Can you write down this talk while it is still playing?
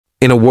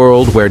In a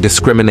world where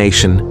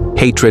discrimination,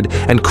 hatred,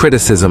 and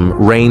criticism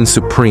reign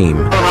supreme,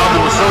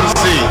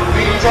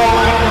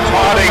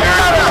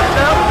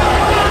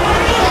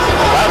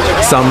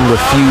 some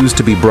refuse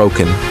to be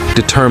broken,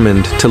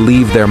 determined to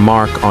leave their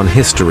mark on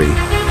history,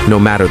 no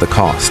matter the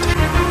cost.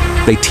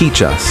 They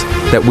teach us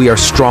that we are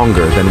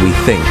stronger than we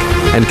think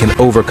and can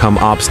overcome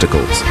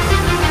obstacles.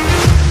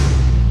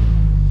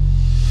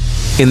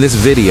 In this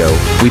video,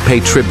 we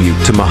pay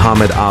tribute to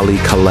Muhammad Ali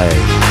Calais,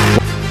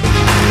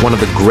 one of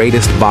the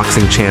greatest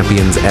boxing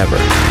champions ever.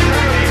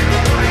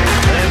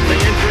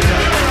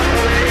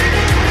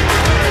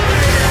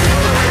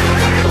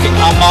 Looking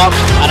unmarked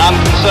and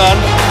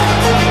unconcerned,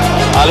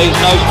 Ali's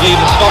nosebleed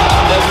has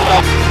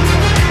stopped.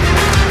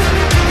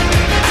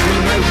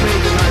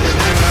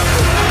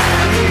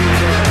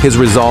 His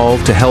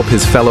resolve to help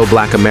his fellow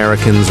Black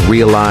Americans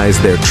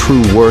realize their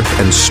true worth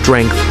and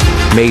strength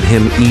made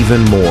him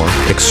even more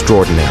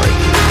extraordinary.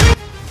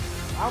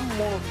 I'm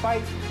going to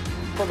fight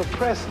for the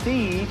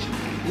prestige,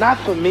 not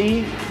for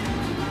me,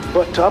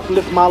 but to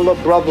uplift my little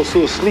brothers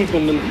who are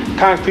sleeping in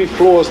concrete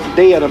floors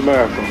today in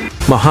America.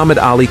 Muhammad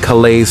Ali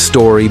Calais'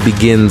 story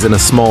begins in a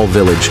small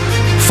village,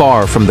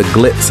 far from the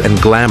glitz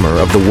and glamour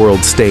of the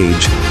world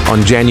stage,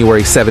 on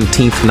January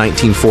 17,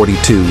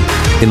 1942,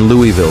 in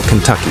Louisville,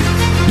 Kentucky,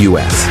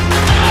 U.S.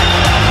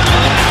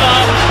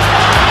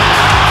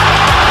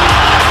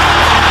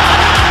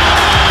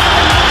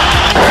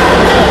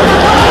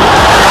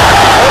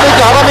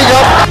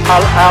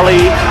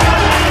 Ali.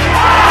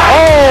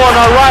 Oh, and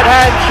a right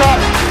hand shot.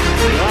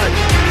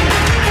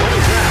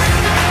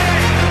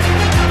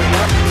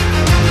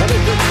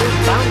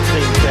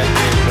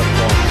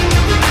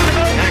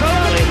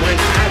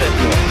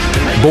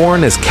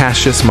 Born as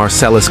Cassius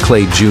Marcellus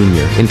Clay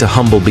Jr. into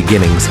humble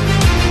beginnings,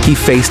 he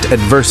faced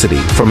adversity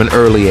from an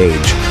early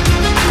age.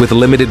 With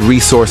limited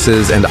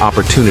resources and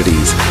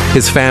opportunities,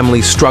 his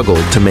family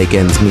struggled to make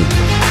ends meet.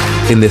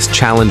 In this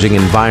challenging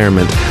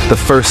environment, the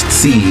first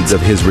seeds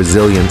of his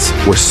resilience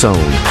were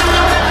sown.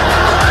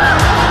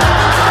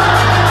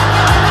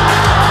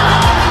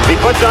 He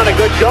puts on a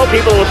good show,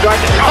 people will start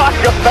to talk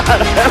about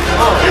him.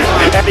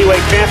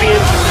 Heavyweight champion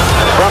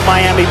from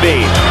Miami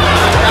Beach.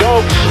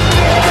 Stokes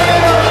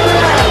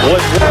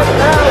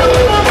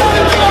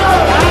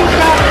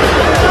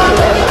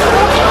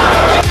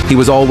He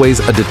was always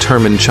a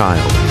determined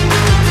child.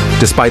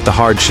 Despite the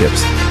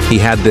hardships, he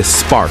had this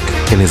spark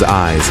in his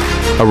eyes,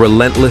 a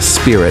relentless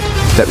spirit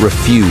that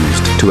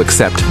refused to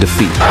accept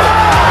defeat.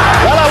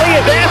 Well, Ali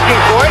is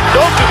asking for it.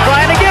 Stokes is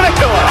trying to give it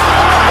to him.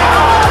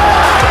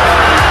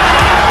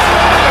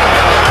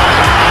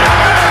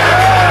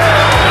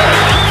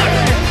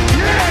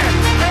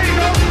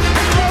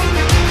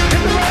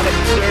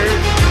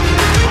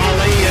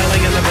 Ali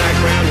yelling in the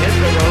background, hit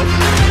the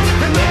ropes.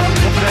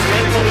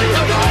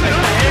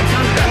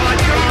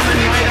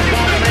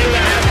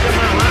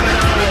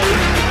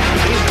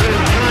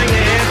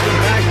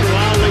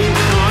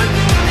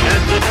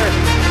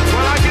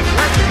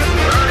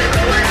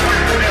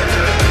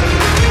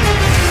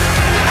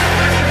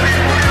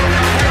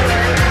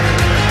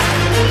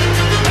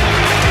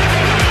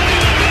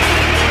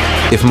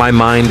 If my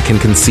mind can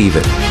conceive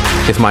it,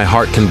 if my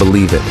heart can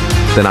believe it,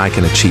 then I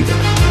can achieve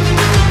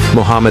it.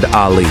 Muhammad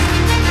Ali.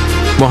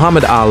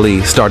 Muhammad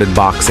Ali started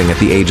boxing at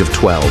the age of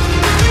 12.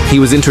 He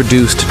was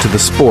introduced to the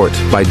sport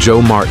by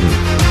Joe Martin,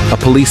 a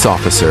police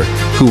officer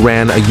who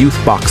ran a youth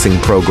boxing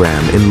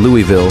program in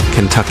Louisville,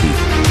 Kentucky.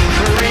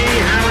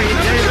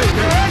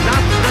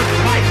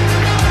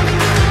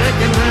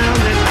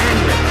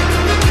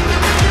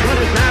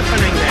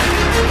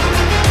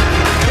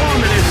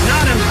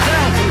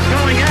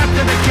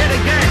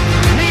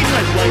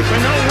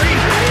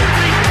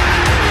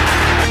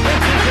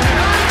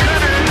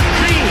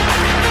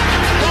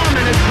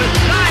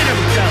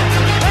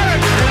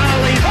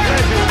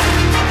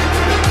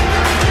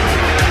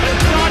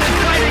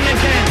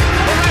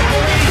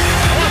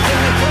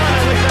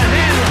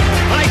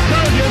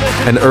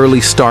 An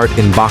early start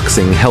in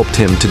boxing helped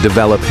him to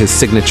develop his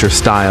signature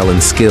style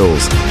and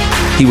skills.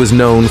 He was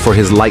known for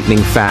his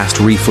lightning-fast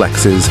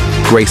reflexes,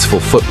 graceful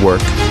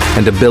footwork,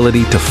 and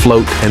ability to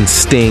float and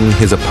sting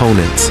his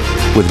opponents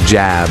with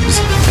jabs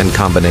and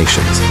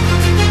combinations.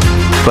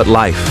 But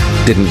life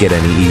didn't get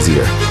any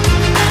easier.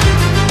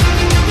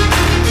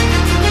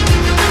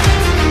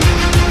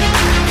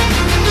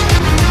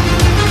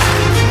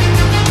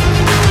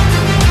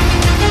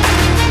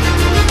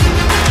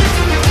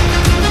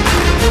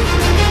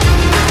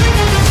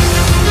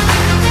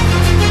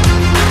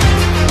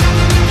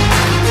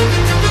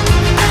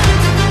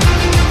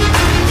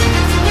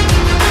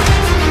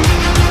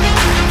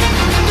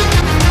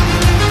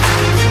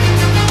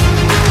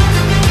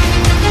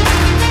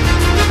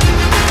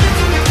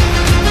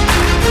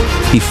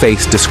 He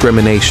faced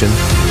discrimination,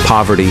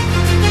 poverty,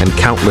 and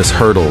countless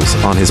hurdles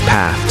on his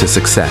path to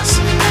success.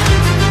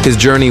 His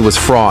journey was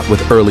fraught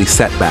with early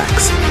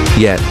setbacks,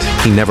 yet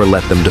he never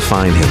let them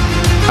define him.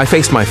 I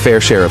faced my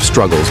fair share of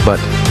struggles, but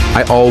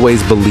I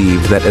always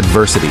believed that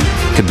adversity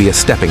could be a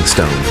stepping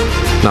stone,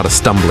 not a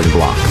stumbling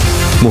block.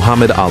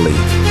 Muhammad Ali,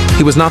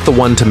 He was not the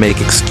one to make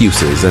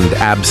excuses and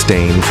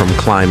abstain from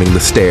climbing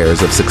the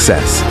stairs of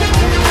success.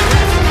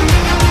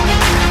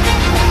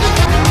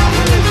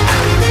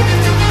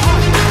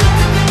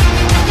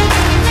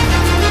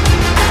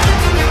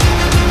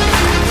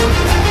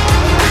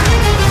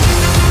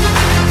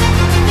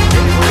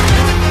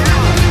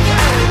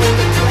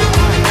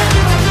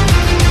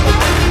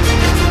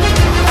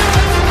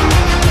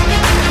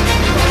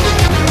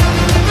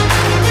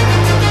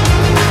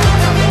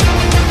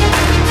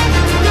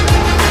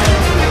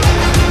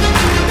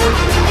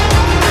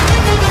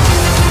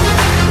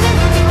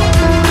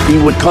 He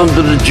would come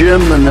to the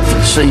gym, and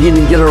if he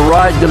didn't get a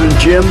ride to the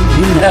gym,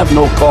 he didn't have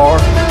no car.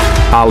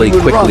 Ali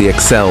quickly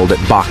excelled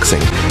at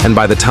boxing, and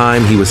by the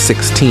time he was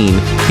 16,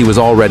 he was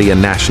already a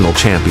national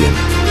champion.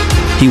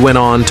 He went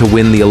on to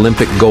win the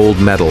Olympic gold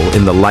medal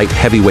in the light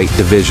heavyweight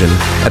division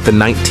at the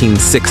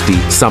 1960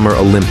 Summer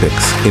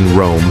Olympics in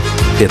Rome,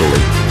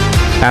 Italy.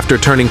 After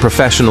turning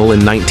professional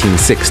in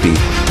 1960,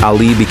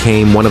 Ali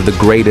became one of the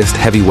greatest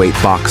heavyweight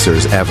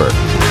boxers ever.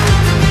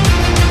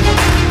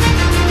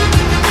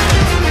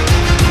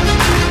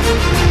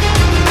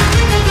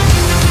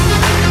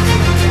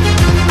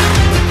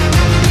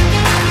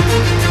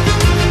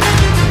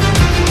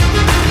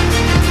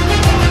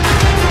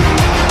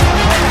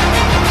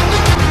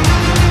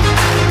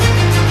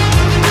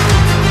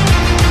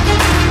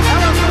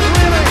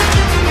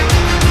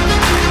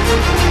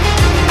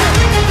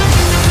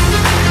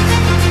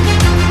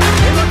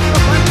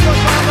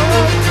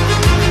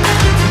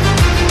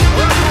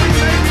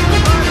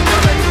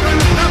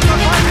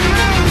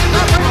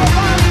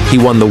 He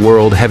won the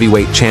World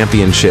Heavyweight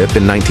Championship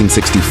in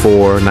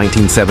 1964,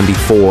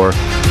 1974,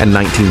 and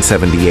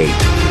 1978.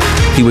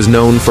 He was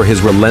known for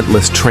his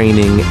relentless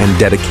training and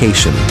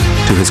dedication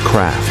to his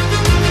craft.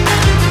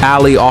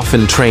 Ali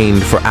often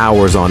trained for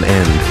hours on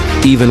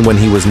end, even when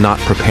he was not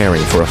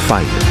preparing for a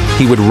fight.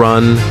 He would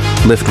run,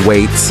 lift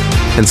weights,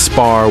 and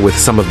spar with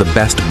some of the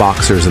best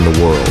boxers in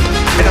the world.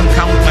 I don't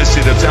count my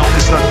sit-ups. I only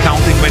start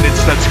counting when it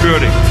starts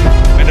hurting.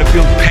 When I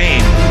feel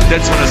pain,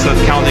 that's when I start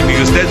counting,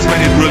 because that's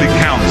when it really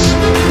counts.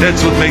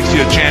 That's what makes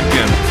you a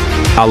champion.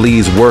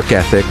 Ali's work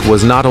ethic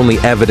was not only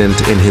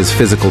evident in his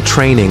physical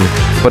training,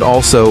 but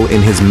also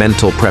in his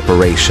mental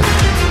preparation.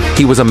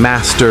 He was a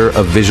master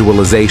of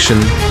visualization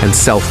and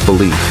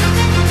self-belief.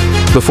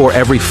 Before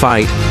every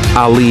fight,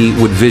 Ali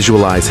would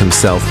visualize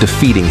himself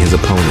defeating his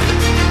opponent.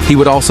 He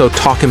would also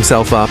talk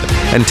himself up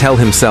and tell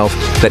himself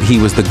that he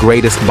was the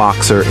greatest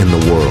boxer in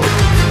the world.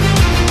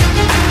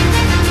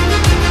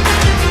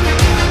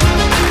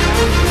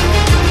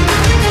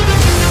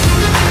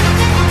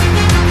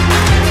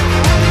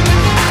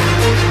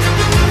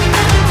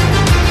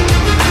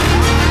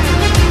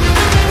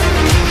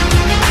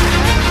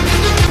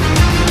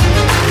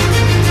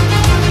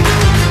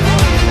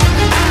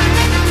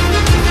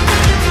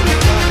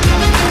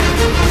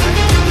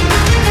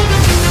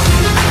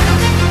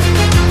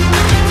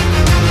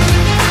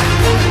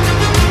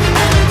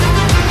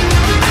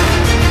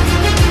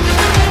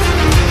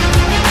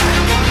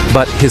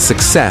 But his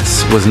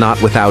success was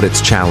not without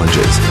its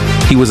challenges.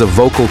 He was a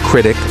vocal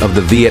critic of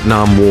the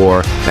Vietnam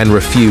War and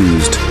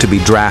refused to be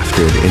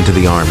drafted into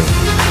the army.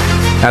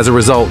 As a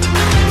result,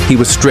 he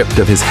was stripped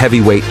of his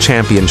heavyweight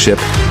championship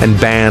and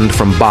banned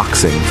from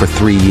boxing for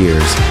 3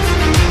 years.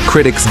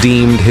 Critics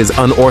deemed his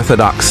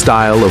unorthodox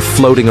style of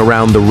floating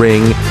around the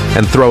ring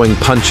and throwing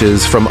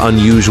punches from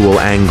unusual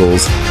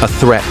angles a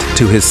threat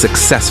to his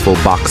successful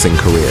boxing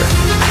career.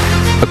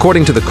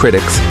 According to the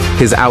critics,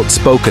 his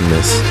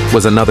outspokenness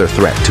was another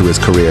threat to his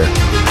career,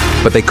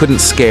 but they couldn't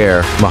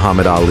scare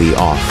Muhammad Ali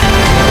off.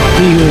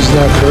 He who is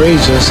not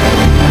courageous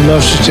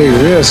enough to take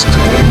risks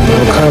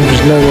will accomplish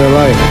nothing in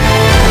life.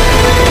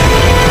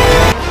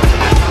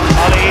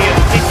 Ali, a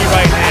sneaky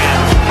right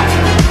hand.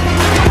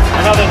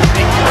 Another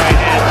sneaky right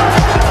hand.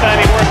 This time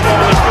he worked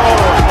over the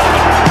shoulder.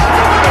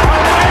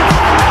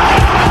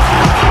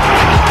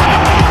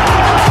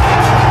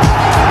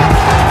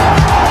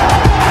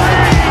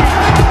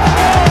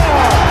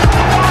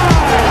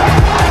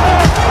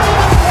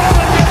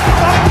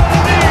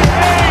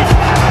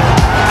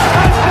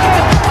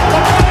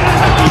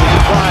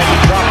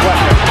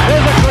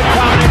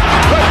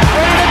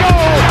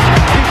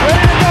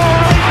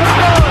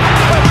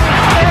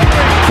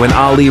 When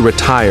Ali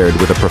retired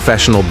with a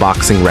professional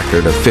boxing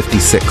record of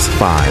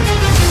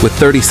 56-5, with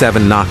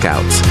 37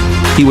 knockouts,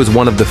 he was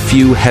one of the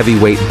few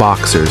heavyweight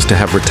boxers to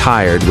have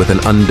retired with an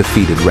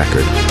undefeated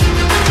record.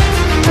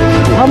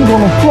 I'm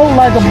gonna float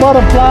like a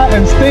butterfly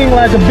and sting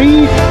like a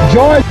bee.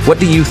 George. What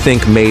do you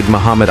think made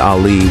Muhammad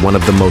Ali one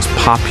of the most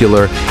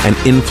popular and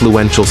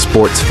influential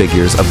sports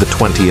figures of the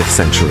 20th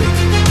century?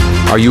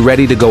 Are you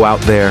ready to go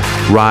out there,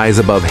 rise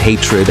above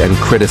hatred and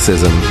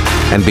criticism,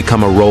 and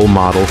become a role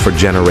model for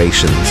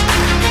generations?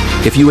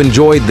 If you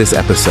enjoyed this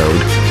episode,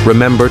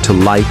 remember to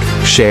like,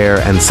 share,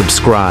 and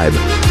subscribe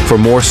for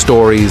more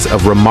stories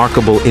of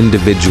remarkable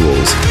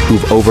individuals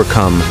who've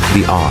overcome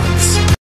the odds.